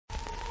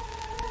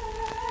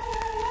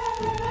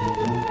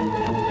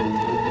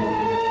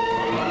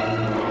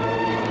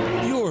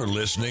You're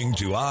listening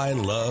to I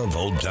Love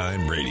Old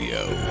Time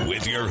Radio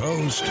with your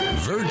host,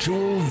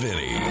 Virtual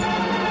Vinny.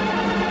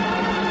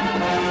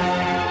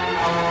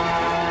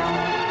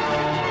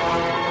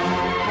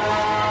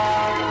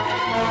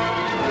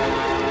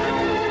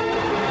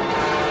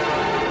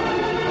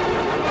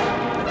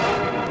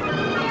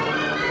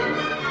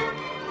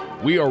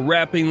 We are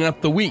wrapping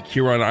up the week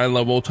here on I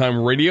Love Old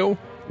Time Radio.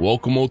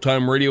 Welcome, Old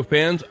Time Radio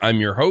fans. I'm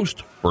your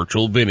host,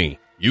 Virtual Vinny.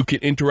 You can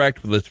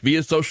interact with us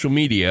via social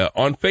media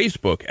on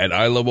Facebook at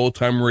I Love Old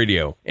Time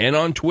Radio and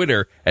on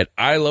Twitter at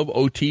I Love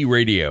OT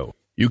Radio.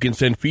 You can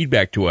send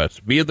feedback to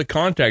us via the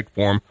contact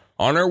form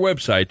on our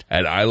website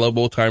at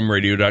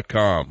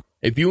iloveoldtimeradio.com.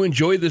 If you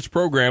enjoy this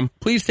program,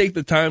 please take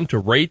the time to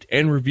rate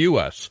and review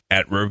us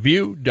at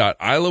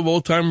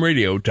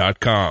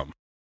review.iloveoldtimeradio.com.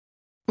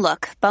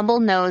 Look, Bumble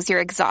knows you're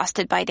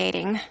exhausted by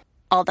dating.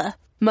 All the,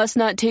 must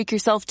not take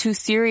yourself too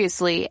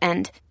seriously,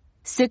 and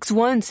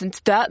 6'1" since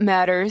that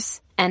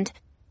matters, and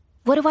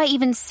what do I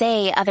even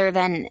say other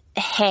than,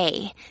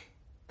 hey?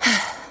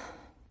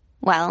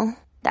 Well,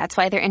 that's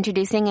why they're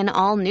introducing an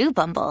all-new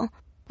Bumble,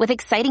 with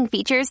exciting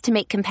features to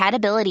make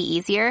compatibility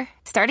easier,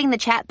 starting the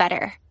chat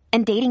better,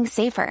 and dating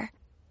safer.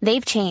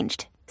 They've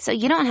changed, so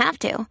you don't have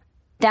to.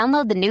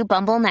 Download the new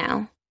Bumble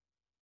now.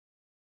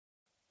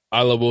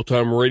 I Love Old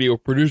Time Radio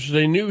produces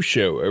a new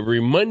show every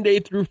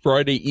Monday through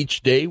Friday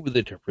each day with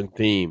a different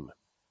theme.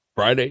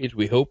 Fridays,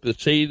 we hope to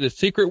say the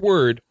secret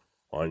word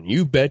on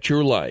You Bet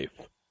Your Life.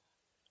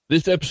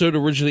 This episode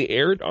originally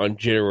aired on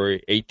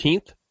January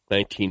 18th,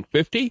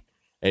 1950.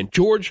 And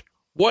George,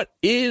 what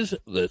is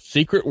the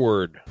secret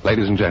word?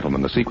 Ladies and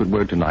gentlemen, the secret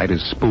word tonight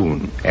is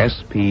spoon.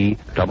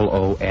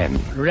 S-P-O-O-N.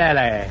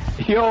 Really?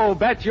 You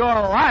bet your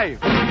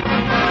life!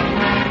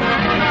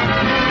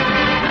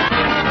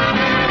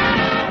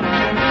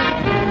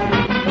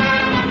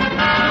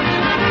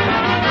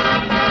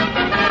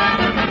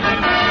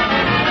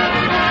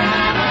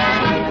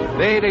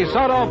 The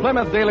DeSoto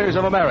Plymouth Dealers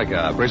of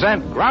America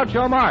present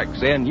Groucho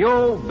Marx in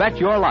You Bet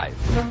Your Life,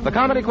 the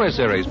comedy quiz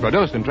series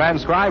produced and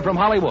transcribed from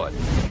Hollywood.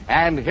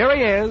 And here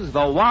he is,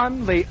 the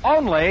one, the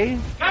only...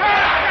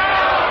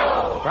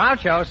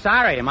 Groucho,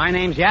 sorry, my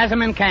name's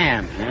Yasamin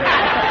Khan.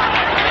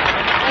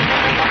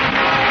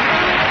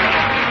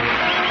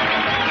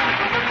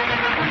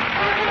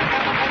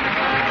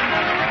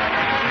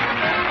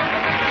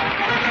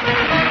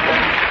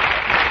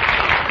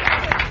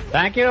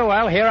 Thank you.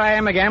 Well, here I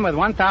am again with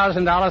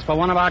 $1,000 for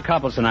one of our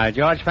couples tonight.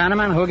 George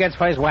Fenneman, who gets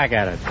first whack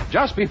at it?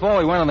 Just before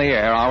we went on the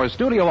air, our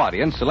studio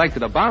audience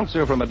selected a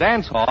bouncer from a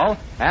dance hall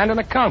and an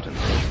accountant.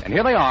 And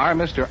here they are,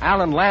 Mr.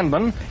 Alan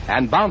Landman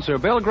and bouncer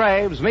Bill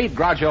Graves. Meet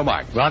Groucho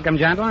Marx. Welcome,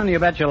 gentlemen. You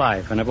bet your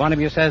life. And if one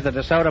of you says the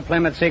DeSoto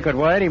Plymouth secret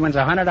word, he wins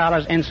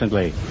 $100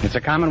 instantly. It's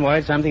a common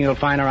word, something you'll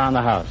find around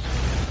the house.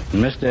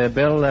 And Mr.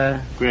 Bill,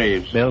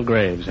 Graves. Bill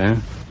Graves, huh?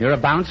 You're a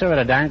bouncer at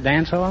a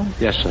dance hall?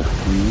 Yes, sir.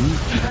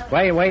 Mm-hmm.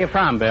 Where you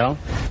from, Bill?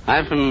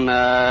 I'm from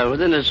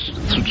within a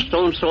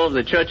stone's throw of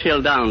the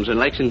Churchill Downs in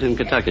Lexington,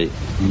 Kentucky.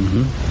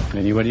 Mm-hmm.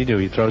 And what do?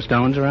 You throw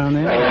stones around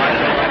there?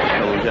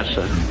 Oh, yes,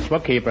 sir.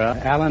 Bookkeeper,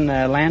 Alan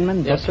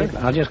Landman? Yes, bookkeeper?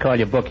 sir. I'll just call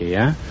you Bookie,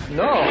 huh?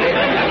 No.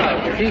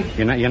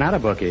 You're not a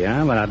bookie,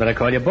 huh? But I better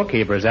call you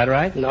Bookkeeper, is that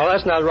right? No,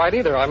 that's not right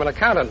either. I'm an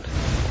accountant.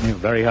 You're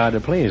very hard to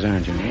please,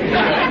 aren't you?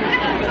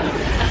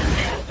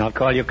 I'll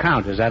call you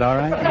Count, is that all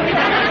right?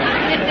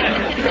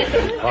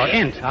 Or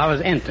Int. I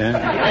was Int, huh?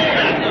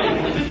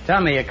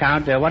 Tell me,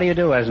 Count, what do you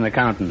do as an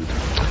accountant?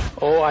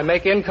 Oh, I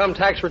make income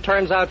tax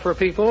returns out for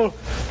people,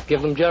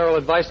 give them general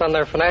advice on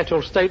their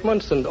financial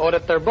statements, and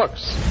audit their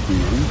books.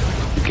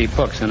 Mm-hmm. You keep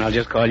books, and I'll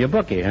just call you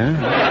Bookie, huh?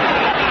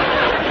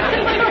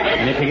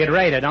 And if you get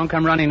raided, don't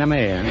come running to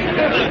me, huh?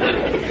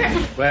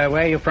 Where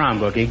are you from,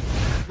 Bookie?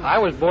 I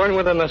was born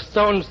within a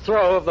stone's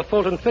throw of the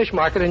Fulton Fish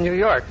Market in New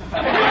York.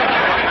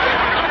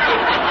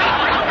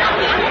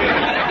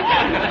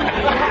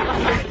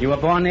 You were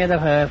born near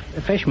the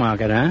fish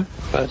market, huh?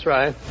 That's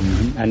right.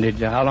 Mm-hmm. And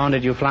how long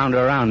did you flounder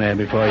around there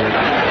before you...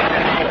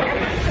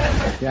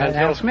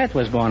 Al Smith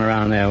was born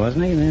around there,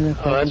 wasn't he?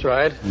 Oh, that's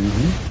right.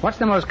 Mm-hmm. What's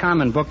the most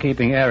common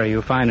bookkeeping error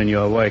you find in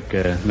your work,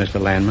 Mr.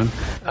 Landman?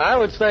 I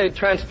would say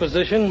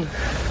transposition.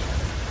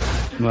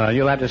 Well,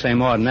 you'll have to say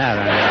more than that.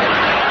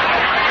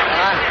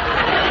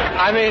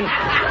 I mean...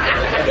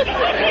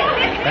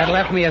 That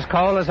left me as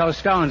cold as those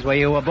stones where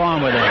you were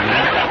born with them.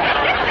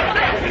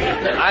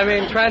 I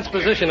mean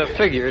transposition of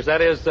figures.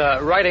 That is,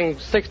 writing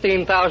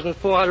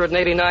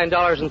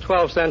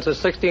 $16,489.12 as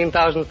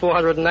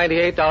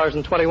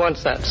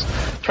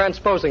 $16,498.21.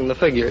 Transposing the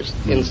figures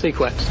in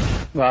sequence.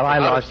 Well, I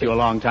lost you a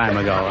long time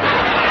ago.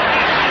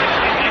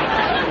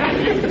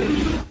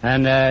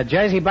 And,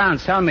 Jersey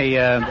Bounce, tell me,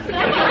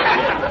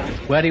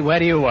 where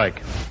do you work?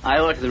 I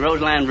work at the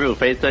Roseland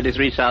Roof,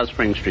 833 South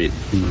Spring Street.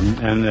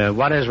 Mm-hmm. And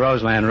what is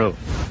Roseland Roof?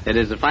 It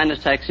is the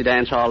finest taxi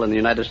dance hall in the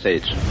United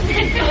States.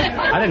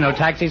 I didn't know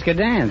taxis could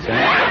dance.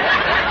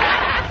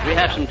 Huh? We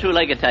have some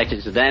two-legged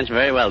taxis that dance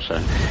very well, sir.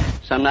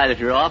 Some night if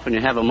you're off and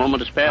you have a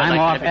moment to spare... I'm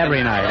off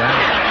every night, huh?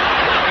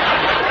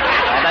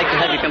 I'd like to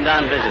have you come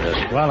down and visit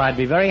us. Well, I'd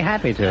be very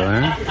happy to,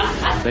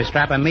 huh? They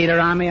strap a meter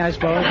on me, I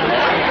suppose?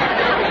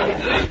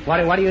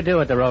 What do you do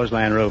at the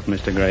Roseland Roof,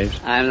 Mr. Graves?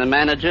 I'm the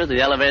manager,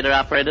 the elevator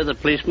operator, the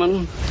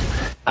policeman.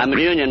 I'm a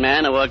union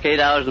man. I work 8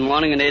 hours in the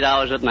morning and 8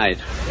 hours at night.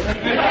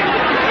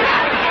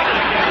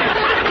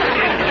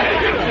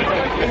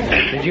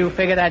 Did you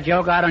figure that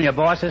joke out on your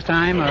boss's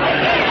time? Or...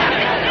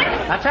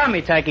 Now tell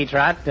me, Turkey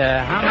Trot,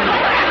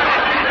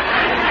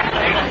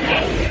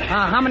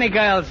 how many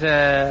girls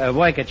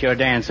work at your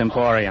dance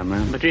emporium?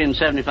 Huh? Between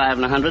 75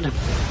 and 100.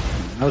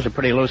 Those are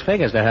pretty loose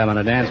figures to have on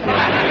a dance floor.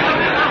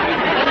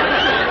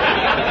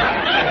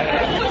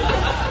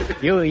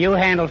 You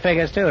handle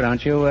figures too,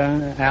 don't you,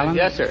 Alan?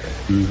 Yes, sir.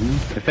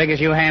 Mm-hmm. The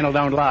figures you handle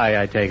don't lie,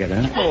 I take it,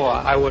 huh? Oh,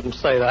 I wouldn't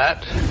say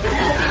that.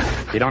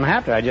 You don't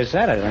have to. I just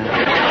said it.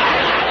 Huh?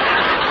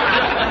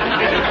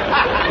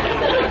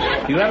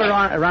 You ever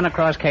run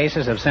across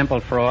cases of simple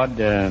fraud?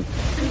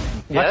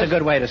 What's a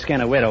good way to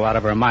skin a widow out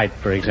of her mite,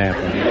 for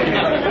example?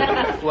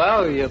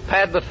 Well, you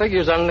pad the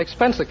figures on an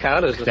expense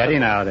account. Steady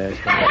now, there.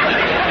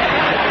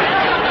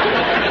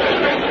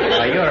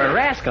 Well, you're a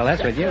rascal,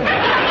 that's what you are.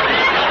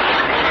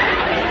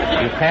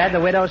 You pad the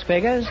widow's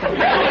figures?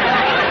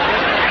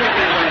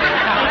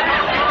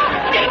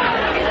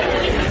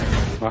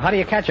 Well, how do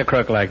you catch a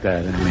crook like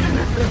that?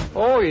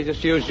 Oh, you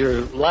just use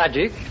your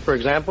logic. For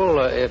example,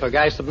 if a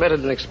guy submitted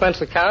an expense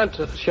account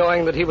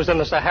showing that he was in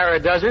the Sahara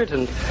Desert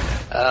and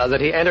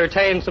that he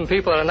entertained some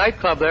people in a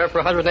nightclub there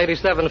for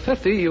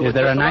 $187.50, you would... Is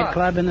there a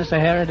nightclub in the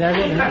Sahara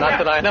Desert? Not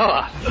that I know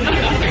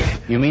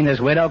of. You mean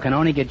this widow can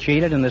only get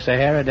cheated in the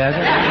Sahara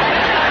Desert?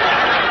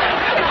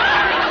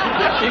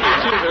 She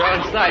can choose her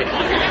own site.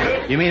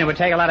 You mean it would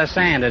take a lot of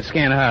sand to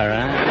skin her,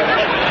 huh?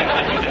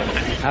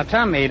 Now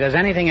tell me, does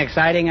anything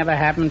exciting ever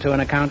happen to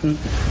an accountant?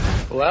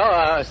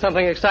 Well,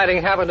 something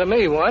exciting happened to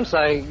me once.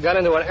 I got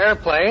into an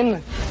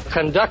airplane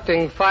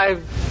conducting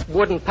 5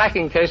 wooden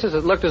packing cases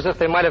that looked as if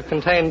they might have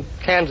contained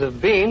cans of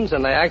beans,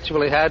 and they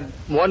actually had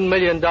 $1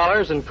 million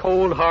in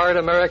cold, hard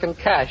American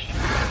cash.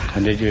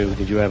 And did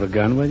you have a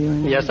gun with you?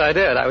 Yes, I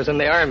did. I was in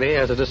the Army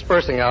as a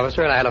dispersing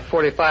officer, and I had a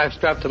 .45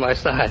 strapped to my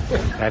side.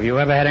 Have you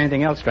ever had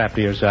anything else strapped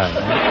to your side?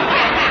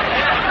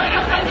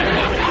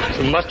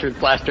 Some mustard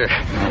plaster.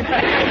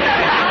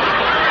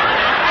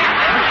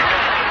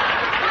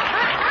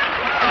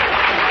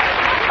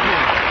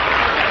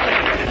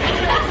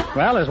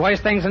 Well, there's worse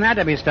things than that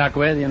to be stuck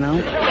with, you know.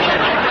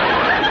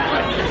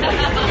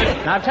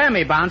 Now tell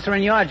me, Bouncer,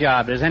 in your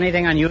job, does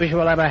anything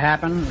unusual ever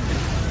happen?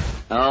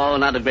 Oh,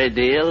 not a great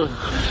deal.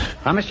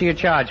 How much do you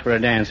charge for a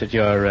dance at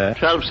your...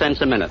 12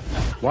 cents a minute.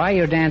 Why are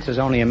your dances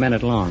only a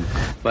minute long?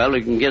 Well,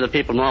 we can give the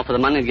people more for the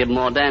money and give them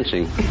more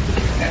dancing.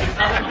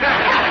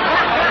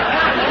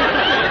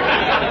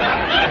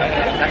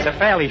 That's a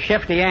fairly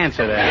shifty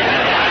answer there.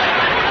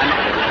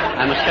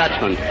 I'm a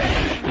Scotchman.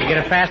 You get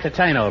a faster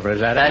turnover, is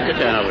that it? Faster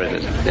turnover, it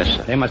is. Yes,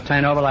 sir. They must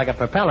turn over like a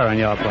propeller in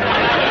your place.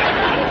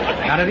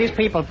 Now, do these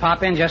people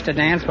pop in just to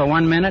dance for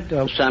 1 minute?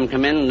 Or... Some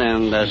come in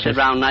and sit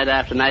around night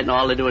after night, and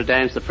all they do is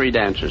dance the free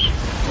dancers.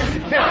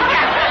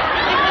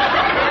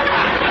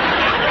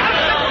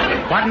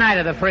 What night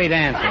are the free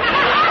dancers?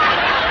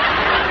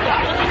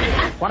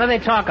 What do they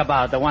talk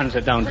about, the ones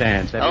that don't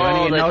dance? They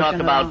talk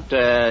about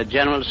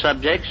general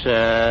subjects,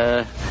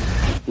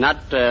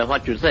 not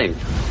what you think.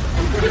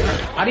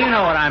 How do you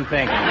know what I'm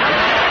thinking?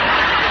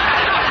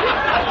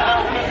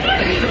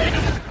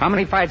 How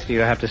many fights do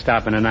you have to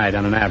stop in a night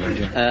on an average?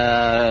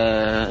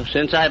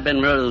 Since I've been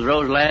with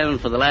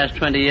Roseland for the last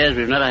 20 years,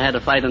 we've never had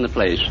a fight in the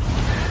place.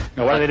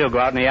 Now, what do they do, go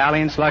out in the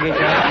alley and slug each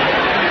other?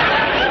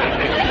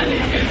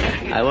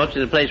 I worked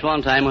in a place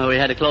one time where we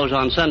had to close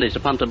on Sundays to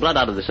pump the blood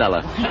out of the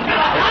cellar.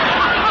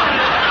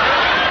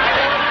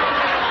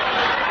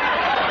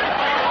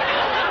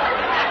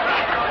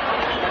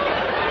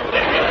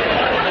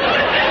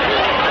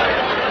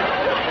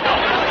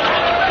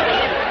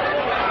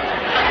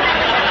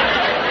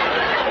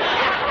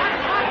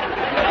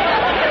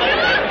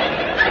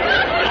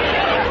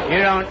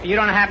 You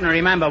don't happen to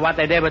remember what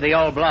they did with the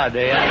old blood, do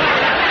you?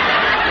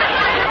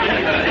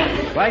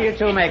 Well, you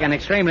two make an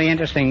extremely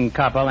interesting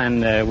couple,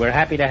 and we're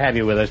happy to have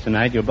you with us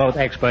tonight. You're both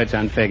experts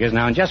on figures.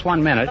 Now, in just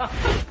 1 minute,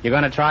 you're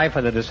going to try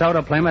for the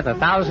DeSoto Plymouth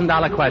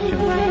 $1,000 question.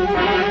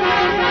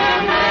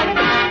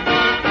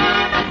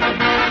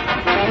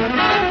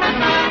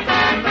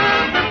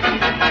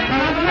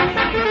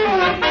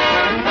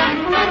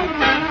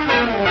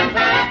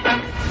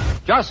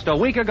 Just a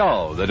week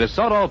ago, the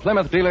DeSoto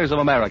Plymouth Dealers of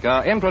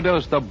America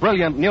introduced the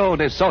brilliant new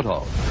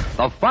DeSoto,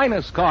 the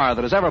finest car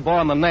that has ever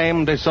borne the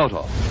name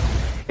DeSoto.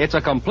 It's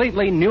a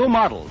completely new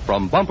model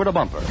from bumper to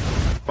bumper.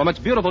 From its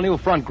beautiful new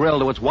front grille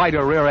to its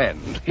wider rear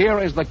end, here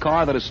is the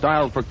car that is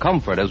styled for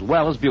comfort as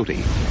well as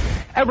beauty.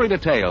 Every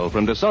detail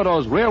from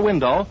DeSoto's rear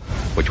window,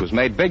 which was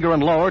made bigger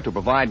and lower to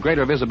provide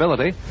greater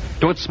visibility,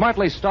 to its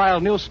smartly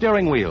styled new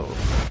steering wheel,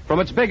 from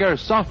its bigger,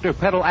 softer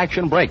pedal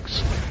action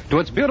brakes, to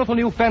its beautiful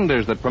new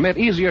fenders that permit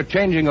easier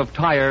changing of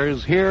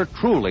tires, here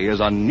truly is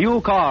a new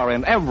car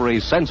in every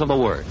sense of the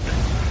word.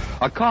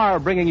 A car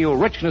bringing you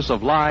richness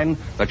of line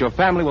that your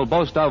family will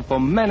boast of for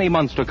many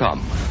months to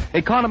come.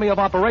 economy of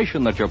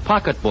operation that your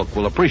pocketbook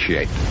will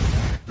appreciate.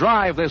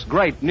 Drive this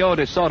great new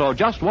DeSoto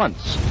just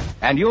once,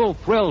 and you'll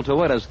thrill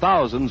to it as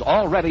thousands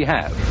already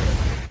have.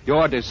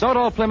 Your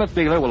DeSoto Plymouth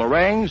dealer will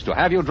arrange to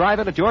have you drive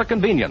it at your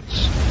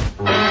convenience.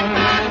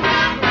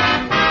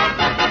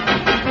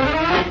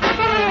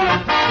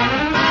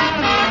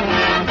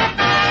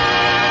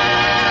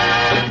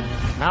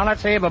 Now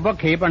let's see if a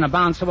bookkeeper and a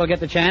bouncer will get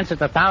the chance at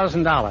the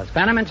 $1,000.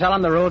 Fenneman, tell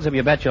them the rules of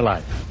You Bet Your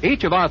Life.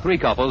 Each of our three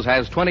couples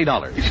has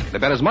 $20. They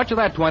bet as much of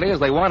that 20 as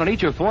they want on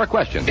each of four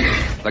questions.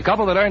 The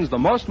couple that earns the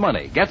most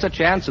money gets a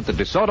chance at the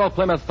DeSoto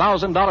Plymouth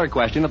 $1,000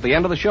 question at the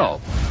end of the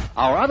show.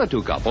 Our other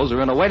two couples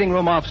are in a waiting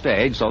room off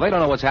stage, so they don't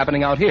know what's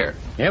happening out here.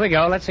 Here we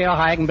go. Let's see how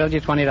high I can build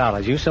you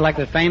 $20. You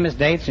selected famous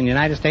dates in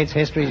United States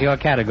history as your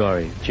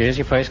category. Here's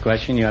your first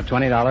question. You have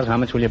 $20. How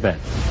much will you bet?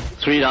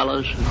 $3. Is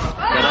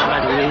that all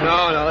right with you?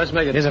 No, let's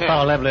make it Here's 10. a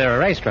fellow lived near a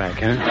racetrack,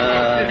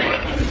 huh?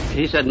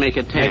 He said make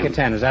it 10. Make it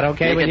 10. Is that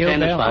okay Make with it you,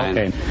 10 is Bill? fine.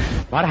 Okay.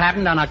 What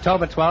happened on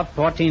October 12th,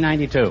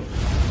 1492?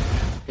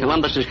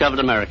 Columbus discovered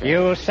America.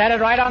 You said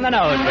it right on the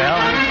nose, Bill.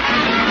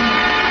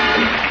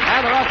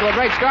 And they're off to a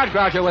great start,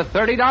 Groucho, with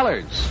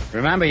 $30.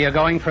 Remember, you're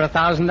going for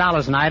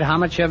 $1,000 tonight. How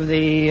much of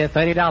the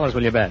 $30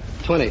 will you bet?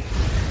 20.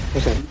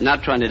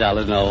 Not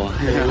 $20, no.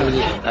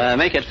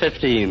 Make it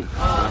 15.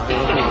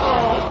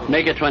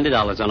 Make it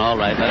 $20, and all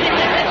right.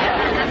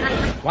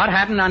 What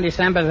happened on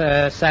December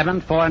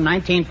 7th for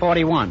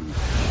 1941?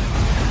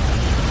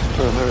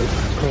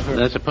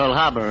 That's a Pearl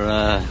Harbor.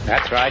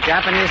 That's right.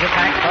 Japanese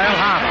attacked Pearl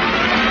Harbor.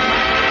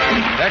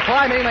 They're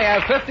climbing. They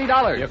have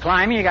 $50. You're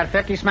climbing. You got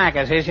 50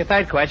 smackers. Here's your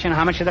third question.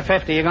 How much of the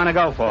 50 you going to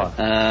go for?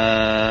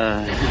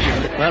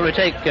 Well, we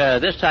take,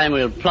 this time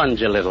we'll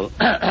plunge a little.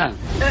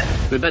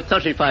 We bet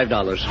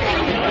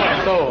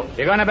 $35. Cool.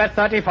 You're going to bet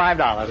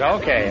 $35.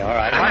 Okay, all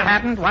right.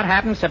 What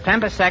happened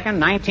September 2nd,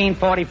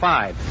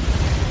 1945?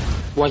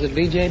 Was it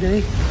VJ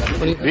Day?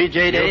 VJ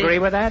Day? You agree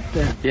with that?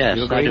 Yes,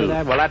 you agree I do. with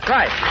that? Well, that's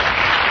right.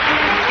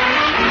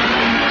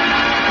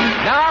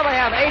 Now they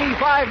have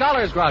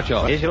 $85,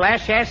 Groucho. Here's your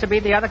last chance to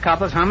beat the other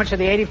couples. How much of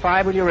the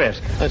 85 will you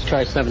risk? Let's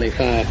try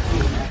 75.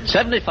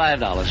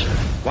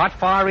 $75. What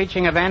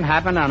far-reaching event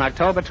happened on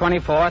October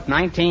 24th,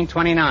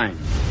 1929?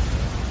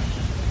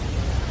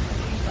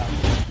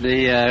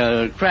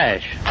 The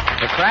crash.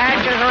 The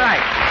crash is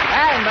right.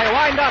 And they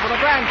wind up with a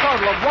grand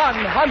total of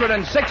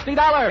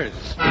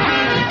 $160.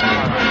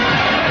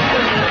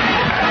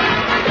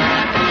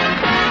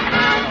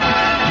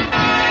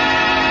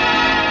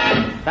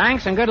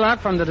 Thanks and good luck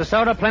from the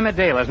DeSoto Plymouth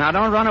dealers. Now,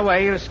 don't run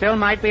away. You still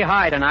might be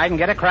high tonight and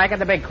get a crack at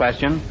the big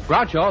question.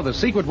 Groucho, the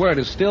secret word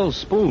is still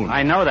spoon.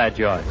 I know that,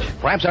 George.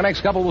 Perhaps our next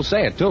couple will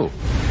say it, too.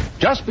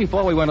 Just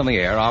before we went on the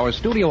air, our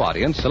studio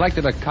audience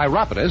selected a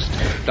chiropodist,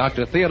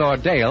 Dr. Theodore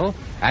Dale,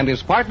 and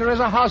his partner is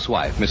a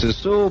housewife, Mrs.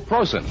 Sue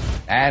Prosen.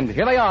 And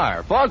here they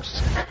are,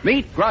 folks.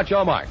 Meet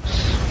Groucho Marx.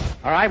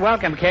 All right,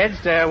 welcome,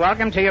 kids.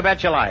 Welcome to You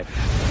Bet Your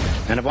Life.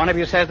 And if one of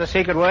you says the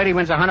secret word, he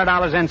wins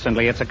 $100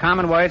 instantly. It's a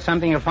common word,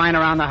 something you'll find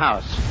around the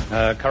house.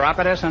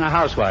 Chiropodist and a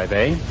housewife,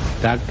 eh?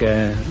 Doc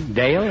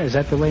Dale, is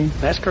that the way?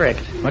 That's correct.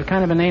 What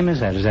kind of a name is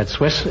that? Is that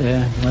Swiss?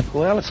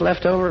 Well, it's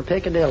leftover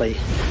Piccadilly.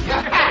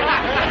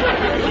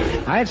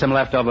 I had some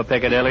leftover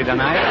Piccadilly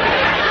tonight.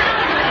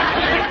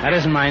 That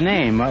isn't my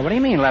name. What do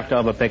you mean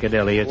leftover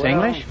Piccadilly? It's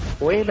English?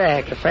 Way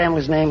back, the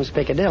family's name was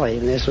Piccadilly,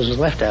 and this was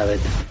left of it.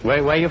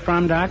 Where you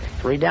from, Doc?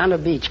 Redondo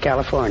Beach,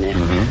 California.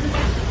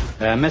 Mm-hmm.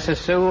 Mrs.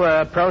 Sue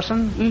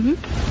Prosen? Mm-hmm.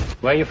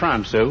 Where are you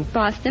from, Sue?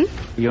 Boston.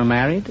 You're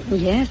married?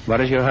 Yes. What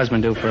does your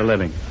husband do for a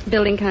living?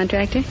 Building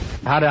contractor.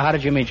 How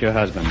did you meet your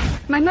husband?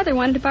 My mother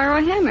wanted to borrow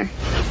a hammer.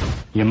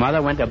 Your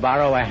mother went to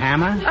borrow a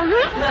hammer?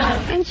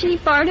 Uh-huh. And she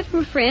borrowed it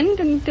from a friend,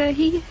 and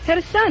he had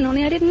a son,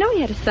 only I didn't know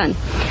he had a son.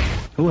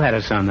 Who had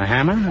a son, the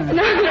hammer? No,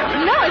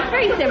 it's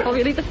very simple,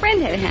 really. The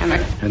friend had a hammer.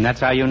 And that's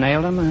how you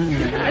nailed him?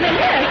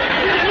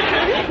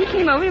 Yes. He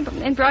came over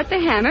and brought the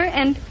hammer,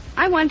 and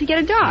I wanted to get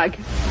a dog.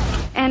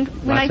 And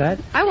when What's that?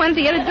 I wanted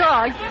to get a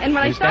dog, and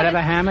when Instead of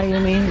a hammer, you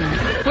mean?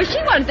 Well,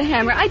 she wanted the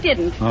hammer. I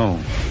didn't. Oh.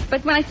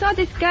 But when I saw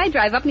this guy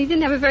drive up, and he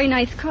didn't have a very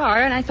nice car,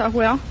 and I thought,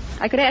 well,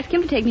 I could ask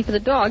him to take me for the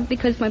dog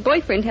because my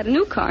boyfriend had a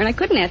new car, and I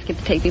couldn't ask him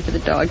to take me for the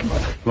dog.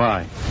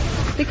 Why?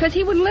 Because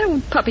he wouldn't let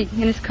a puppy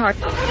in his car.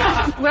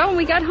 Well, when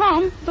we got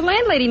home, the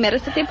landlady met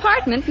us at the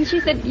apartment, and she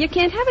said, you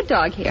can't have a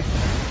dog here.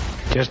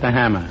 Just a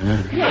hammer,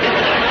 huh?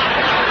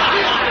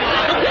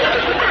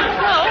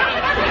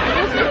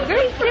 No,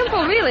 very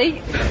simple,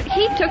 really.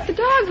 He took the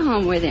dog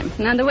home with him.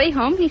 And on the way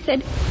home, he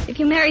said, if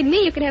you married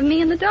me, you could have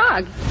me and the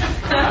dog.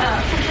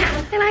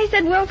 And I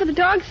said, well, for the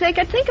dog's sake,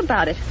 I'd think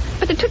about it.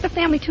 But it took the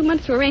family 2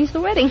 months to arrange the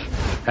wedding.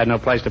 Had no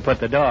place to put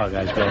the dog,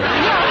 I suppose. No,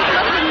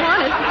 I didn't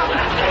want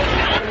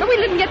it. But we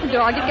didn't get the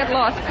dog. It got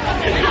lost.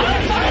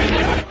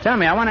 Tell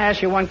me, I want to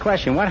ask you one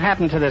question. What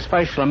happened to this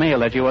first schlemiel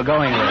that you were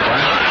going with,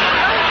 huh?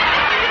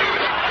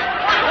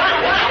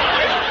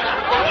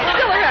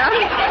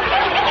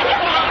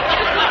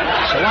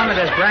 The one with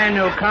this brand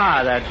new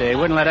car that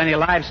wouldn't let any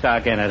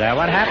livestock in it.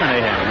 What happened to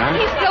him, huh?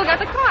 He still got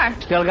the car.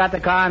 Still got the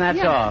car and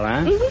that's all,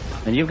 huh?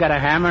 Mm-hmm. And you've got a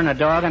hammer and a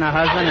dog and a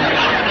husband and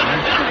everything,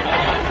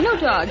 huh? No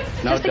dog.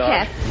 No Just dog.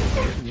 a cat.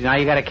 Now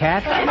you got a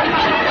cat?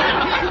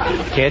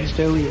 Kids,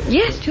 too?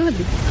 Yes, 2 of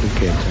them. 2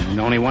 kids. And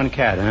only 1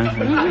 cat, huh?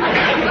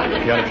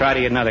 You ought to try to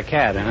get another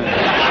cat, huh?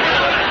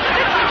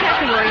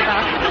 Nothing to worry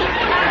about.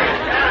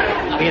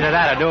 Either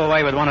that or do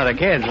away with one of the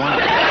kids.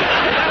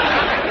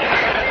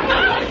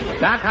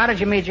 Doc, how did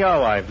you meet your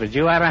wife? Did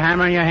you have a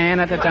hammer in your hand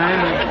at the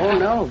time? Oh,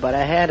 no, but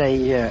I had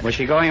a... Was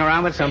she going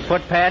around with some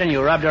foot pad and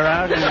you rubbed her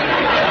out?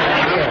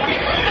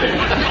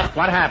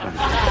 What happened?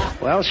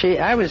 Well,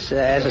 I was,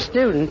 as a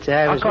student...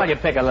 I'll call you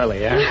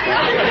Piccadilly, huh?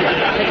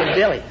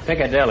 Piccadilly.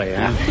 Piccadilly,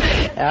 huh?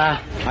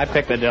 I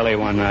Piccadilly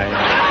one night.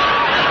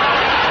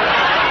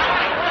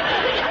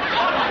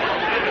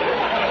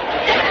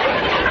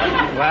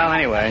 Well,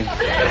 anyway.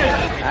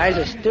 I was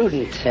a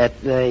student at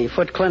the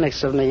foot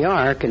clinics of New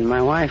York, and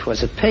my wife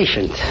was a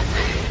patient.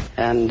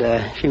 And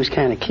she was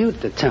kind of cute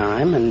at the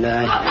time, and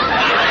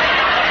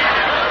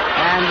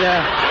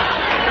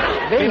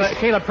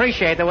she'll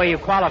appreciate the way you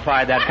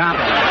qualified that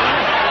compliment.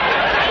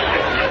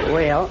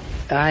 Well,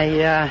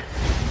 I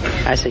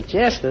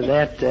suggested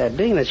that,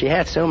 being that she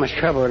had so much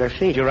trouble with her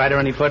feet... Did you write her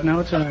any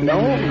footnotes? No.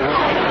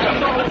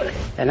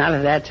 And not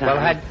at that time.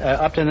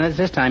 Well, up to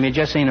this time, you'd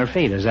just seen her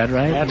feet, is that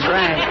right? That's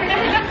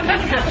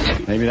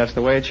right. Maybe that's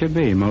the way it should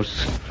be. Most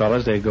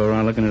fellas, they go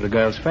around looking at a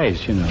girl's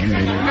face, you know.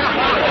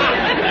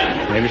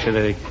 Maybe should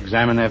they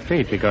examine their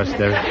feet, because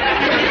in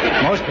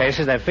most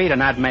cases, their feet are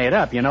not made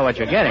up. You know what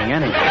you're getting,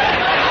 anyway.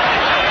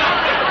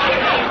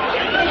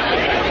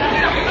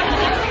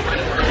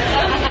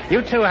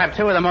 You two have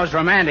 2 of the most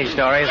romantic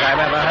stories I've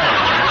ever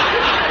heard.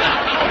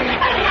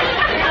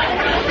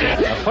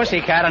 A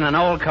pussycat in an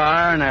old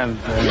car and a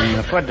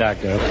foot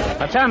doctor.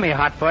 Now tell me,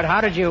 Hotfoot,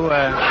 how did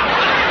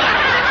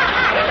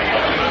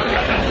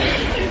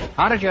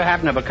you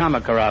happen to become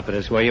a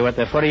chiropodist? Were you at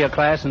the foot of your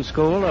class in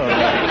school, or?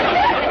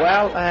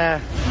 Well,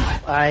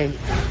 I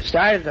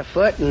started at the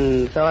foot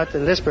and thought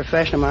in this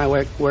profession I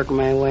might work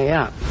my way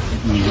up.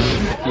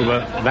 Mm-hmm. You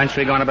were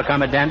eventually going to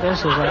become a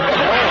dentist, is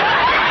that?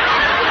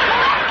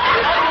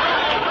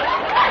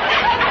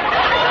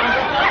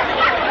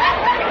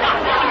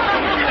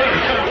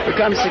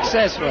 Become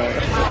successful.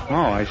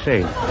 Oh, I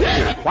see.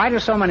 Why do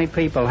so many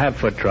people have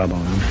foot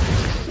trouble?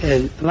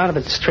 A lot of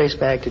it's traced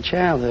back to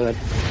childhood,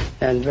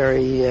 and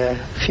very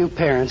few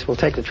parents will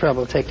take the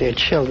trouble to take their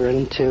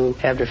children to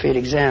have their feet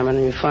examined,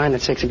 and you find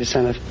that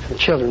 60% of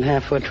children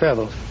have foot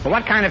trouble. Well,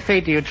 what kind of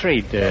feet do you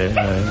treat?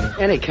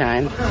 Any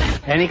kind.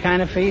 Any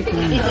kind of feet?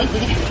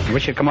 I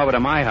wish you'd come over to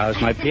my house.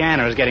 My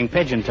piano is getting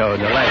pigeon-toed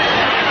in the leg.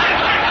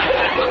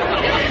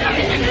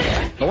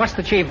 Well, what's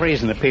the chief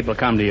reason that people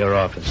come to your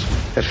office?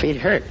 Their feet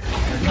hurt.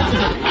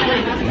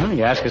 Well,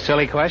 you ask a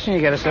silly question, you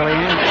get a silly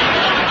answer.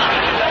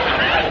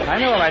 I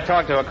knew if I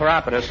talked to a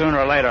chiropodist, sooner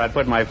or later I'd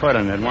put my foot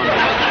in it.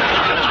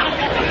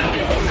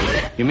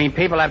 You mean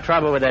people have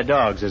trouble with their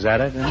dogs, is that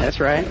it? That's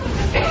right.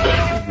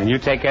 And you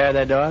take care of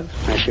their dogs?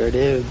 I sure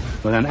do.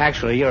 Well, then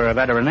actually you're a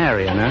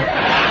veterinarian, huh?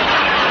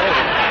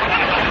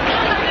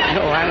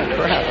 No, I'm a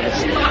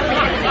chiropodist.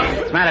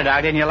 What's the matter,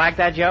 Doc? Didn't you like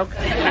that joke?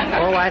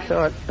 Oh, I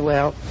thought,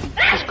 well,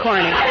 it's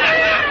corny.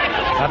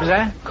 What was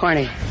that?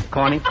 Corny.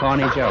 Corny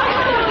joke.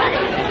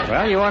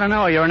 Well, you ought to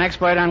know. You're an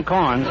expert on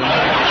corns.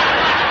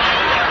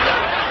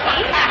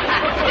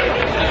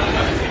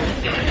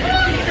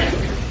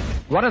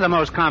 What are the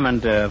most common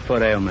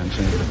foot ailments?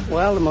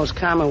 Well, the most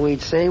common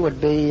we'd see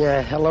would be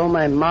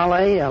halome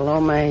mole,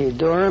 halome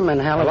durum, and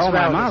hallux valgus. Hello,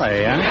 my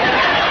Molly, huh?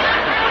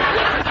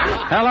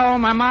 Hello,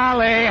 my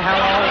Molly.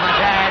 Hello, my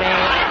daddy.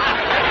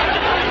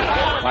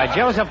 Why,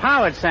 Joseph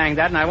Howard sang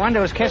that, and I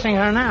wonder who's kissing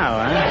her now,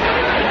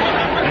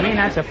 huh? You mean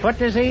that's a foot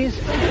disease?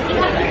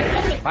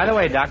 By the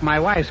way, Doc, my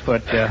wife's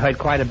foot hurt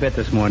quite a bit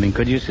this morning.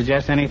 Could you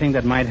suggest anything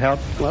that might help?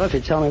 Well, if you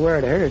tell me where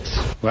it hurts.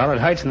 Well, it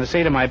hurts in the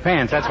seat of my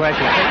pants. That's where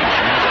she's sitting.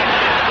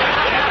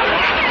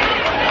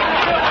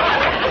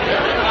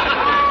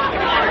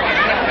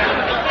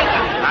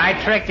 I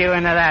tricked you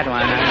into that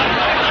one.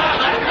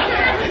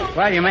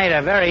 Well, you made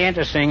a very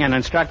interesting and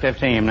instructive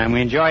team, and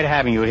we enjoyed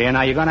having you here.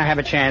 Now, you're going to have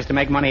a chance to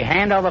make money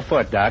hand over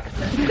foot, Doc.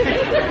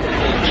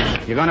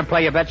 You're going to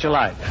play You Bet Your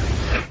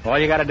Life. All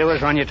you got to do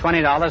is run your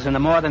 $20 into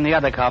more than the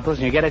other couples,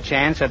 and you get a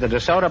chance at the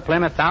DeSoto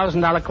Plymouth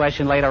 $1,000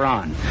 question later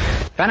on.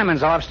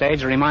 Fenneman's off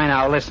stage to remind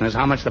our listeners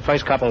how much the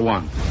first couple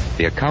won.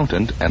 The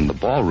accountant and the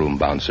ballroom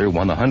bouncer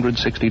won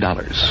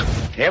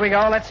 $160. Here we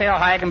go. Let's see how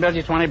high I can build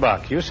you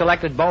 $20. You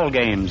selected Bowl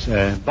Games.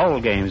 Bowl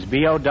Games.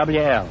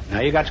 B-O-W-L.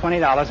 Now, you got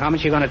 $20. How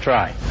much are you going to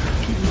try?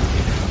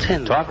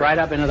 10. Talk right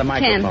up into the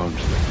microphones.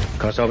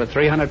 Because over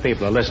 300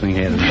 people are listening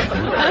here tonight.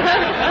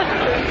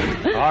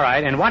 All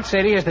right. In what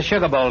city is the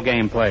Sugar Bowl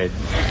game played?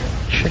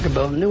 Sugar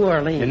Bowl, New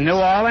Orleans. In New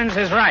Orleans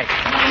is right.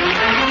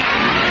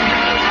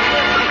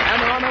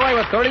 And we're on the way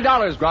with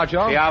 $30,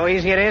 Groucho. See how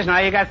easy it is? Now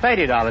you got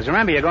 $30.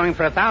 Remember, you're going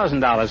for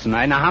 $1,000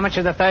 tonight. Now, how much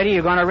of the 30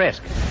 you going to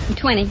risk?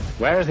 20.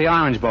 Where is the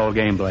Orange Bowl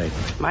game played?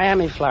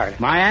 Miami, Florida.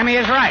 Miami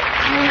is right.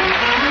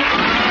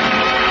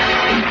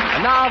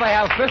 And now they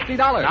have $50.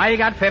 Now you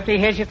got 50.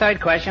 Here's your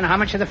third question. How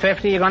much of the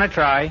 50 you going to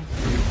try?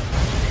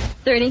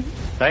 30.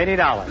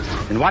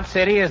 $30. In what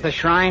city is the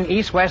Shrine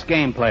East-West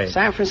game played?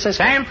 San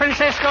Francisco. San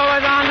Francisco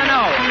is on the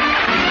nose.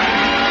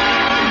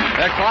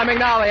 They're climbing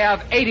now. They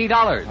have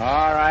 $80.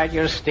 All right,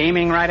 you're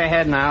steaming right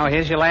ahead now.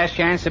 Here's your last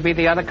chance to beat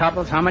the other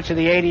couples. How much of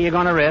the 80 you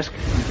going to risk?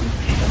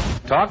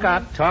 Talk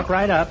up. Talk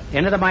right up.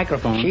 Into the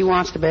microphone. She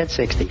wants to bet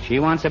 60. She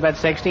wants to bet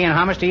 60, and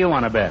how much do you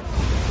want to bet?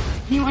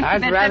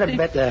 I'd rather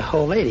bet the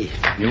whole 80.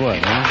 You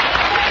would, huh?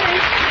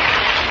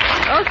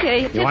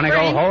 Okay. You want to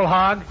go whole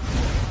hog?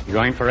 You're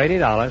going for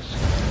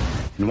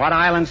 $80. In what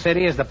island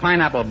city is the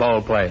Pineapple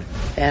Bowl played?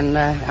 And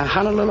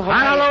Honolulu,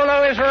 Hawaii.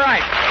 Honolulu is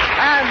right.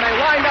 And they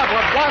wind up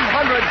with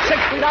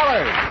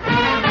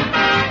 $160.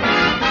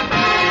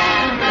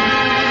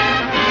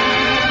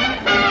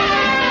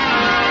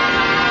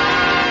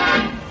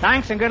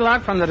 Thanks and good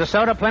luck from the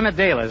DeSoto Plymouth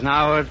dealers.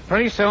 Now,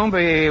 pretty soon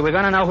we're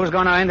going to know who's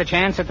going to earn the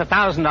chance at the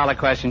 $1,000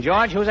 question.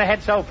 George, who's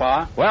ahead so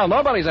far? Well,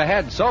 nobody's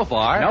ahead so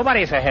far.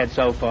 Nobody's ahead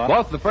so far.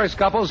 Both the first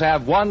couples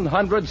have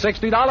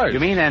 $160. You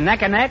mean they're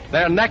neck and neck?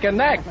 They're neck and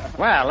neck.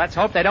 Well, let's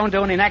hope they don't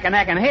do any neck and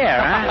neck in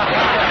here, huh?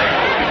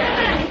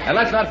 And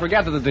let's not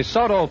forget that the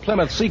DeSoto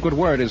Plymouth secret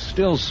word is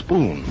still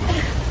spoon.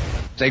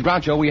 Say,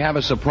 Groucho, we have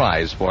a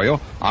surprise for you.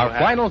 Our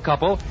final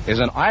couple is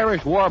an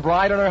Irish war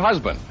bride and her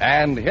husband.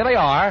 And here they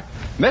are,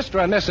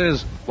 Mr. and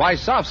Mrs.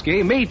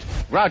 Wysowski. Meet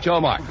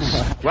Groucho Marx.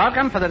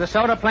 Welcome for the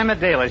DeSoto Plymouth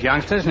dealers,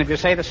 youngsters. And if you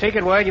say the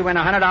secret word, you win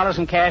 $100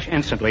 in cash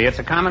instantly. It's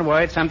a common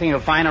word, something you'll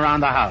find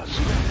around the house.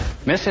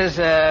 Mrs.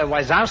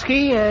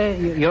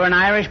 Wysowski, you're an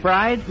Irish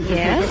bride?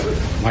 Yes.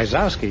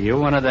 Wysowski, you're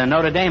one of the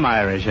Notre Dame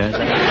Irish,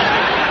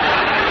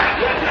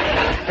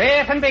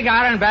 Faith and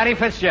Begotten, Barry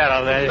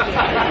Fitzgerald.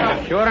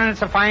 Sure, and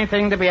it's a fine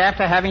thing to be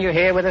after having you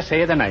here with us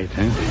here tonight.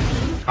 Huh?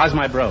 How's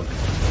my brogue?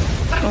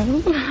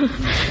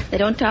 Oh, they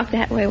don't talk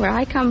that way where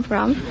I come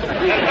from.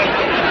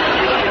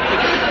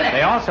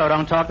 They also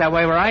don't talk that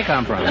way where I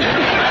come from.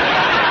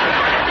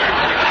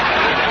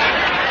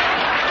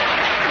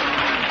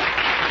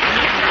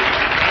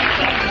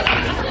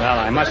 Well,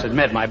 I must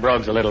admit my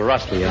brogue's a little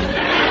rusty.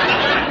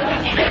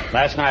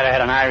 Last night I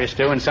had an Irish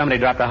stew and somebody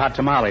dropped a hot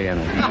tamale in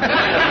it.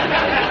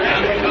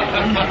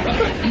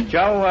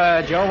 Joe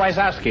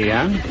Wysowski,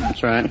 huh?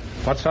 That's right.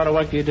 What sort of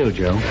work do you do,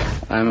 Joe?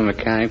 I'm a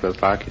mechanic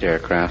with Lockheed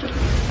Aircraft.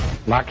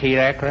 Lockheed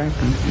Aircraft?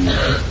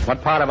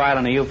 What part of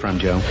Ireland are you from,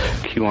 Joe?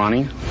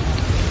 Kewanee.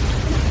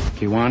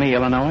 Kewanee,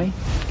 Illinois?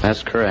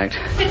 That's correct.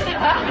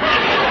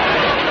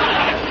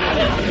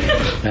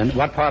 And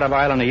what part of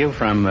Ireland are you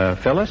from,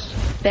 Phyllis?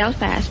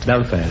 Belfast.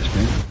 Belfast,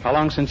 eh? How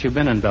long since you've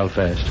been in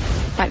Belfast?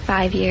 About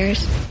 5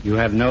 years. You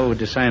have no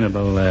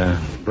discernible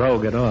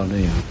brogue at all, do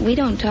you? We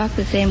don't talk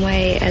the same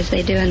way as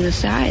they do in the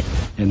South.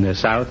 In the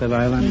south of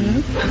Ireland?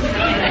 Mm-hmm.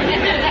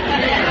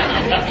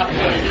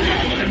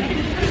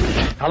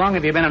 How long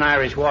have you been an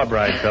Irish war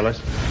bride, Phyllis?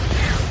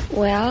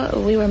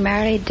 Well, we were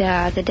married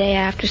the day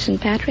after St.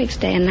 Patrick's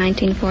Day in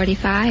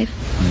 1945.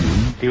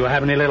 Mm-hmm. Do you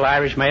have any little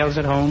Irish males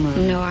at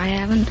home? No, I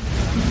haven't.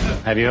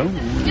 Have you?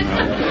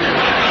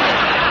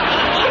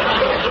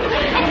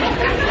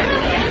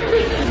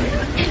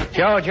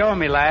 Joe,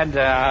 me lad,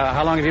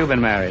 how long have you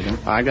been married?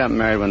 I got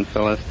married when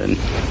Phyllis did.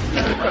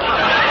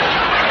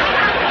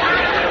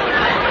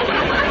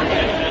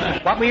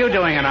 What were you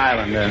doing in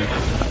Ireland?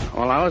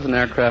 Well, I was an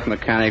aircraft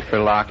mechanic for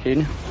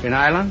Lockheed. In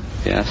Ireland?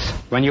 Yes.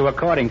 When you were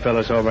courting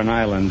Phyllis over in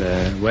Ireland,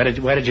 where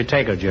did you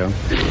take her, Joe?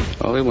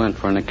 Well, we went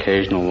for an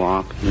occasional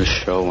walk, just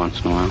show once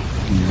in a while.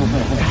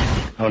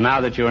 Oh, now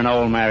that you're an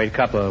old married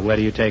couple, where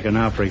do you take her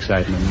now for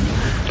excitement?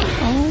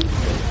 Oh.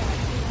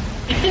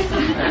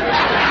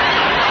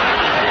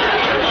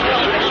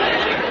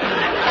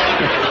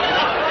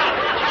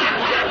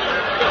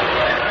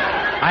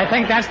 I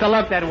think that's the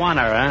look that won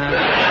her, huh?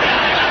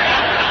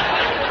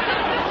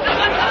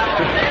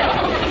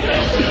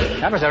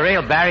 That was a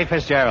real Barry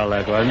Fitzgerald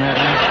look, wasn't it?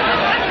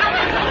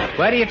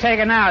 Where do you take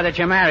her now that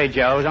you're married,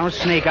 Joe? Don't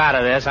sneak out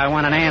of this. I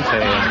want an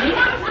answer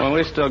here. Well,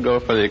 we still go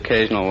for the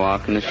occasional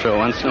walk and the show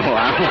once in a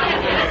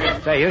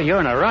while. Say, you're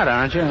in a rut,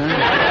 aren't you?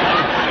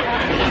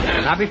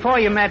 Now, before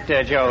you met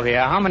Joe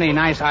here, how many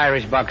nice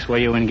Irish bucks were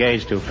you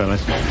engaged to,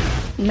 Phyllis?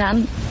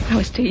 None. I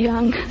was too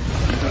young.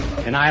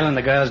 In Ireland,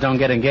 the girls don't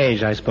get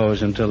engaged, I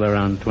suppose, until they're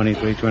around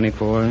 23,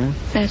 24, huh?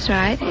 That's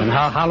right. And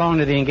how long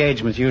do the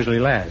engagements usually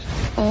last?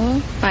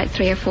 Oh, about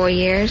 3 or 4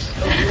 years.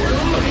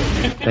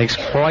 Takes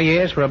 4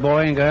 years for a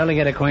boy and girl to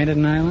get acquainted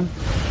in Ireland?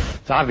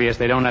 It's obvious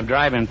they don't have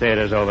drive-in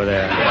theaters over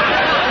there.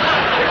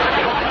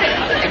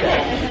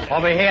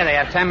 Over here, they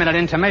have 10-minute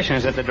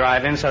intermissions at the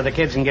drive-in so the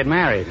kids can get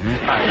married.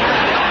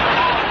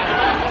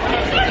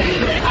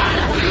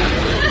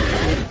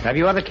 Have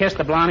you ever kissed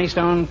the Blarney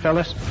Stone,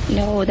 Phyllis?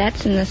 No,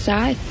 that's in the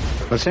South.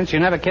 Well, since you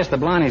never kissed the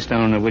Blarney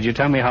Stone, would you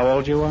tell me how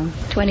old you are?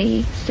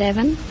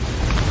 27.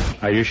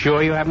 Are you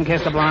sure you haven't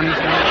kissed the Blarney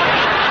Stone?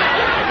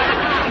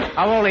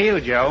 How old are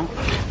you, Joe?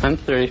 I'm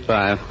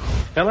 35.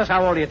 Phyllis,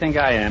 how old do you think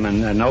I am?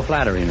 And no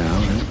flattery now.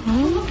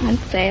 Oh, I'd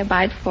say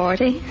about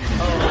 40.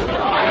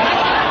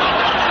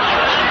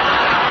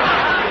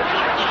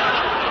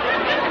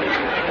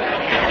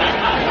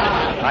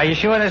 Are you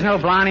sure there's no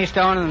Blarney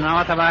Stone in the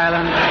north of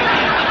Ireland?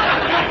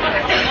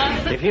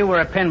 If you were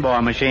a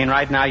pinball machine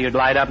right now, you'd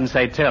light up and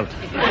say tilt.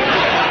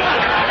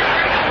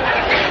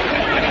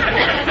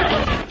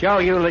 Joe,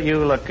 you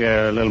look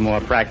a little more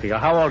practical.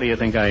 How old do you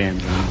think I am,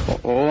 John?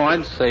 Oh,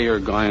 I'd say you're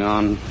going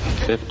on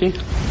 50. No,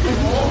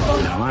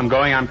 I'm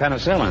going on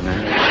penicillin.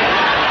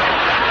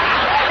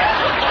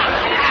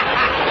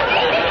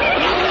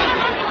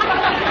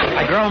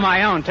 I grow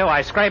my own, too.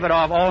 I scrape it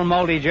off old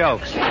moldy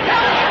jokes.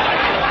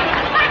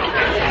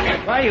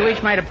 Well, you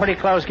each made a pretty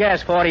close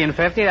guess, 40 and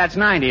 50. That's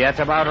 90. That's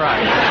about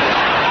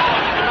right.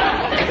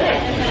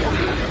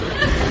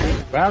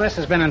 Well, this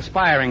has been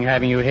inspiring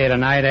having you here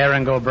tonight,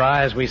 Aaron Gobra,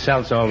 as we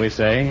Celts always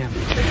say.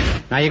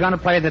 Now, you're going to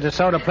play the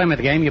DeSoto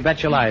Plymouth game, you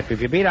bet your life. If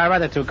you beat our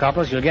other two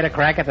couples, you'll get a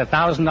crack at the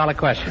 $1,000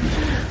 question.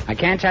 I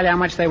can't tell you how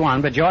much they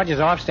won, but George is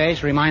off stage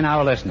to remind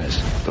our listeners.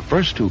 The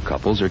first two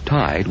couples are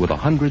tied with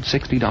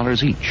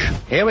 $160 each.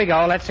 Here we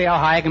go. Let's see how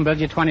high I can build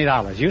you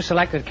 $20. You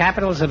selected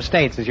capitals of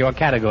states as your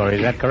category.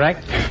 Is that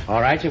correct? All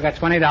right, you've got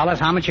 $20.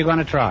 How much are you going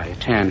to try?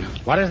 10.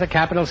 What is the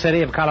capital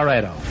city of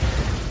Colorado?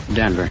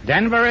 Denver.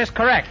 Denver is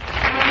correct.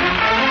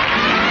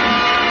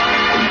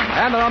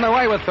 And they're on their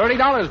way with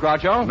 $30,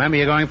 Groucho. Remember,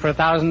 you're going for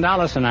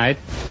 $1,000 tonight.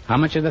 How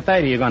much of the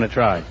 30 are you going to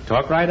try?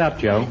 Talk right up,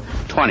 Joe.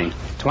 20.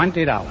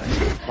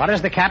 $20. What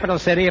is the capital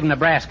city of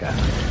Nebraska?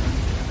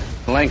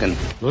 Lincoln.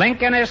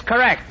 Lincoln is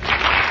correct. They're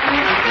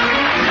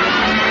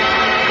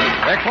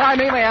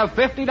climbing. They have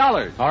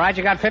 $50. All right,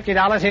 you got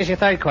 $50. Here's your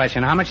third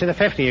question. How much of the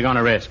 50 are you going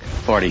to risk?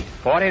 40.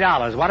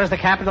 $40. What is the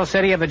capital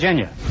city of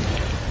Virginia?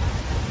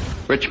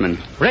 Richmond.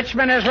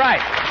 Richmond is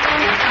right.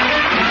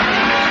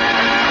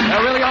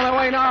 They're really on their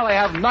way now. They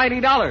have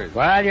 $90.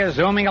 Well, you're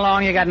zooming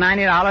along. You got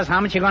 $90. How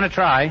much are you going to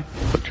try?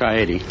 We'll try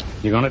 80.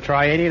 You're going to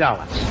try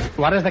 $80.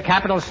 What is the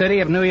capital city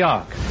of New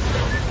York?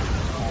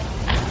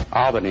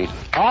 Albany.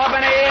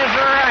 Albany is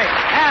right.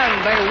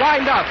 And they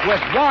wind up with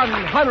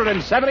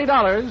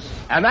 $170.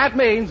 And that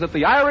means that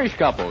the Irish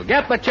couple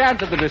get the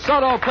chance at the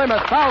DeSoto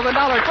Plymouth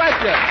 $1,000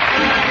 question.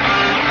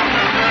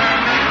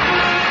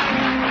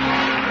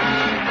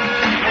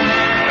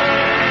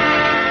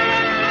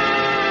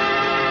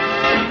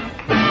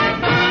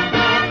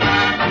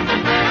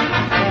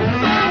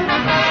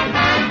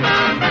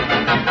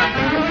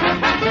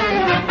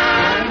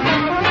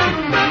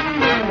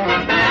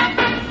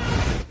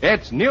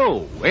 It's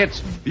new.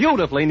 It's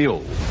beautifully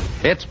new.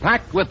 It's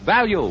packed with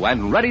value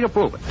and ready to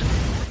prove it.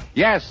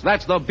 Yes,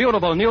 that's the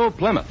beautiful new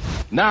Plymouth.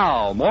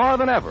 Now, more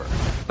than ever,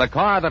 the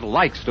car that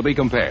likes to be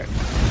compared.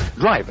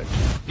 Drive it.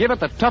 Give it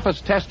the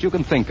toughest test you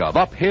can think of,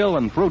 uphill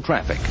and through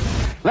traffic.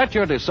 Let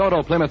your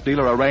DeSoto Plymouth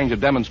dealer arrange a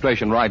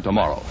demonstration ride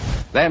tomorrow.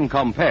 Then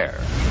compare.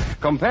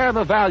 Compare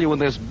the value in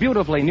this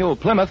beautifully new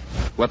Plymouth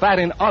with that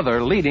in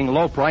other leading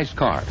low-priced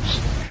cars.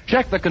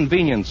 Check the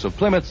convenience of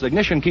Plymouth's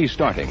ignition key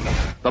starting,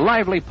 the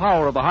lively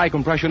power of the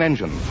high-compression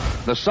engine,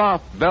 the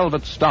soft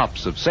velvet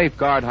stops of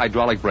Safeguard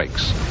hydraulic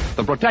brakes,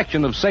 the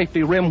protection of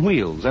safety rim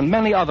wheels, and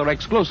many other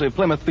exclusive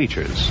Plymouth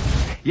features.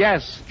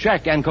 Yes,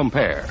 check and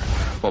compare.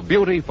 For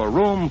beauty, for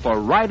room, for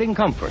riding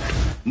comfort.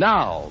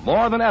 Now,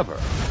 more than ever,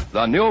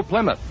 the new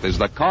Plymouth is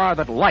the car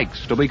that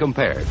likes to be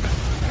compared.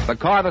 The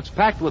car that's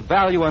packed with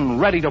value and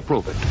ready to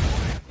prove it.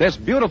 This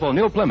beautiful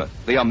new Plymouth,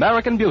 the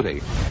American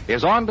Beauty,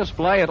 is on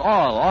display at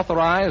all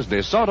authorized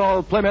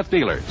DeSoto Plymouth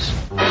dealers.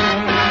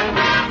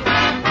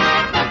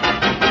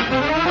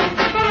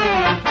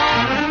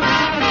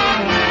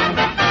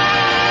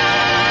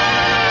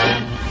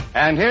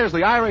 And here's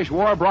the Irish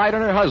war bride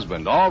and her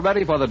husband, all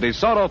ready for the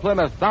DeSoto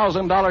Plymouth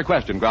 $1,000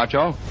 question,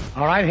 Groucho.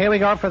 All right, here we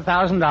go for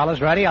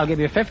 $1,000. Ready? I'll give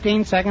you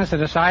 15 seconds to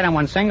decide on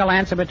one single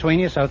answer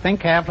between you, so think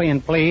carefully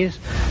and please,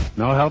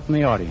 no help from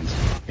the audience.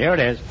 Here it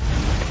is.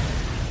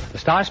 The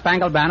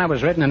Star-Spangled Banner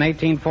was written in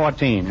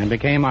 1814 and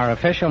became our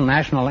official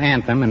national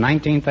anthem in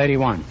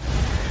 1931.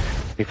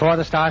 Before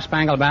the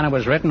Star-Spangled Banner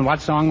was written, what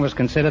song was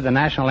considered the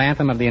national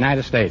anthem of the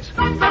United States?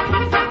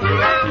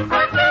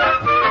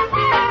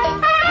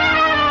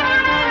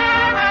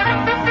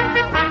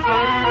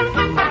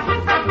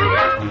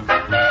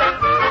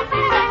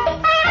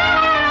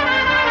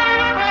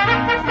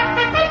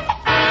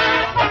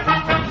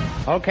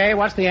 Okay,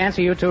 what's the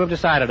answer you two have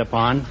decided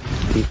upon?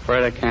 I'm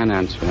afraid I can't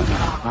answer it.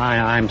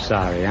 I'm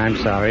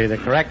sorry. The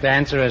correct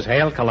answer is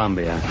Hail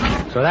Columbia.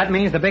 So that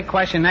means the big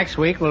question next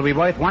week will be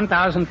worth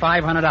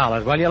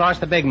 $1,500. Well, you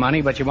lost the big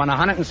money, but you won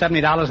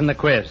 $170 in the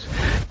quiz.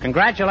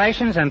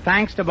 Congratulations and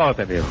thanks to both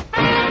of you.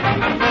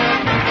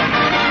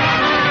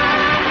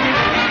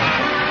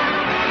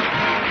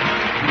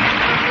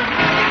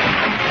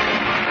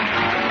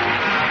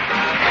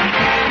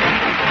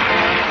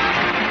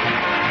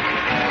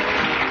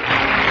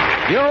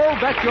 You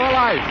Bet Your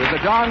Life is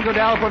a John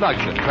Goodell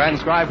production,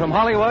 transcribed from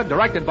Hollywood,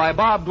 directed by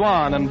Bob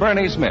Dwan and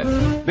Bernie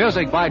Smith.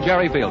 Music by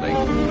Jerry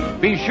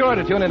Fielding. Be sure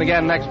to tune in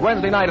again next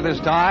Wednesday night at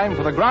this time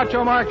for the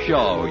Groucho Marx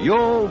Show,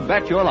 You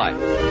Bet Your Life.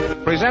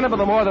 Presented by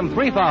the more than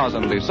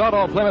 3,000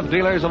 DeSoto Plymouth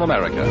dealers of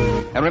America.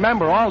 And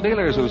remember, all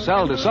dealers who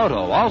sell DeSoto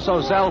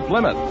also sell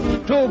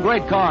Plymouth. Two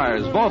great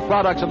cars, both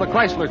products of the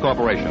Chrysler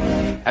Corporation.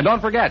 And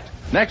don't forget,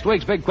 next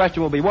week's big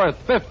question will be worth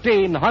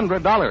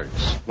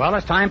 $1,500. Well,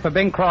 it's time for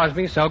Bing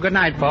Crosby, so good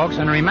night, folks.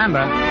 And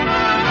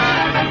remember...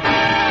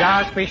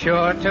 Just be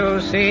sure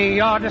to see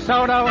your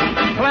DeSoto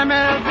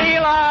Plymouth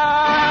dealer.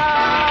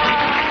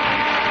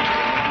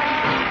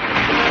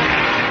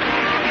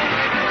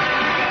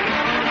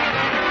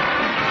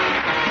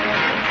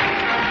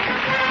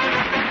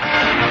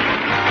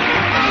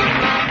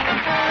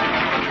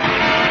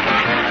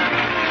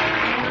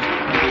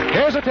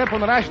 Here's a tip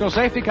from the National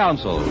Safety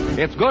Council.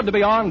 It's good to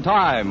be on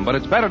time, but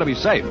it's better to be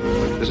safe.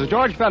 This is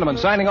George Fenneman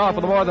signing off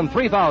for the more than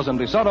 3,000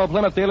 DeSoto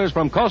Plymouth dealers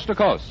from coast to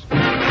coast.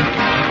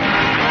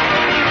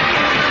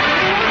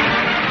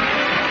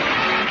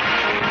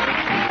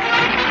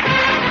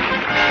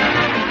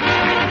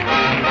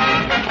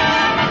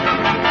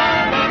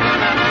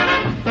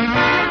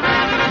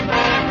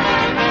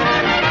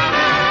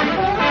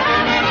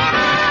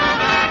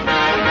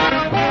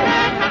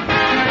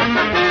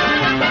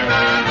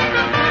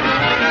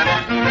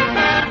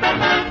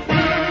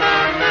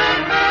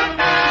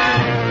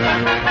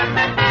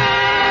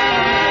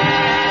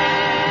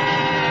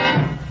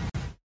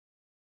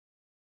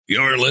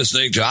 You're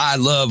listening to I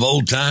Love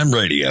Old Time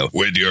Radio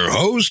with your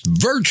host,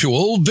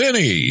 Virtual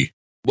Vinny.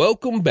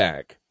 Welcome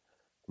back.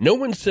 No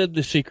one said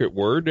the secret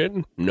word,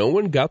 and no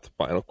one got the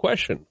final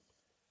question.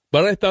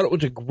 But I thought it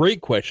was a great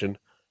question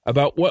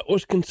about what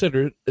was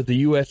considered the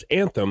U.S.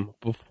 anthem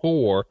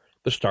before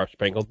the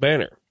Star-Spangled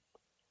Banner.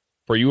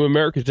 For you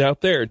Americans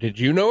out there, did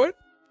you know it?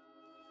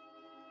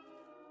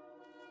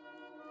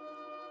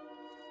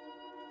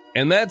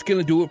 And that's going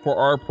to do it for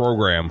our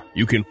program.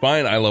 You can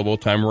find I Love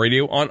Old Time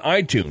Radio on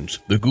iTunes,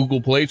 the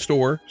Google Play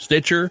Store,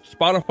 Stitcher,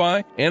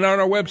 Spotify, and on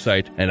our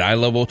website at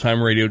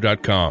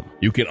iloveoldtimeradio.com.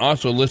 You can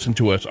also listen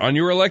to us on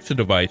your Alexa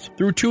device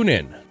through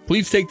TuneIn.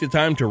 Please take the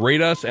time to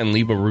rate us and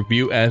leave a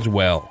review as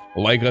well.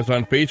 Like us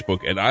on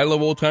Facebook at I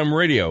Love Old Time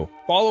Radio.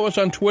 Follow us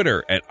on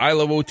Twitter at I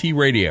Love OT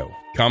Radio.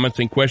 Comments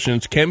and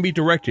questions can be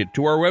directed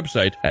to our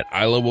website at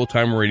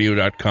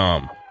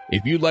iloveoldtimeradio.com.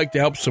 If you'd like to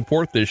help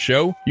support this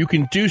show, you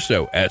can do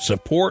so at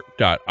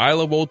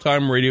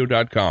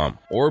support.iloveoldtimeradio.com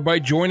or by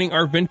joining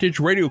our Vintage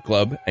Radio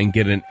Club and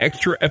get an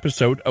extra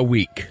episode a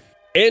week.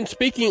 And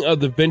speaking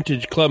of the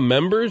Vintage Club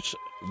members,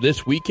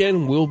 this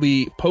weekend we'll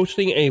be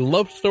posting a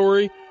love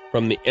story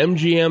from the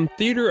MGM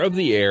Theater of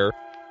the Air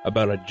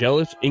about a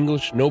jealous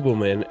English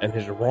nobleman and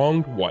his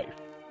wronged wife.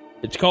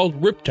 It's called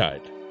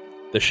Riptide.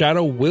 The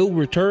Shadow will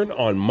return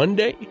on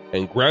Monday,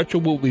 and Groucho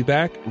will be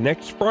back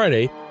next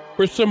Friday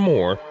for some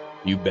more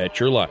You Bet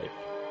Your Life.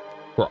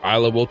 For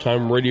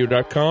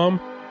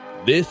iloveoldtimeradio.com,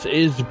 this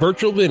is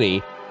Virtual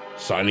Vinny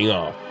signing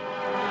off.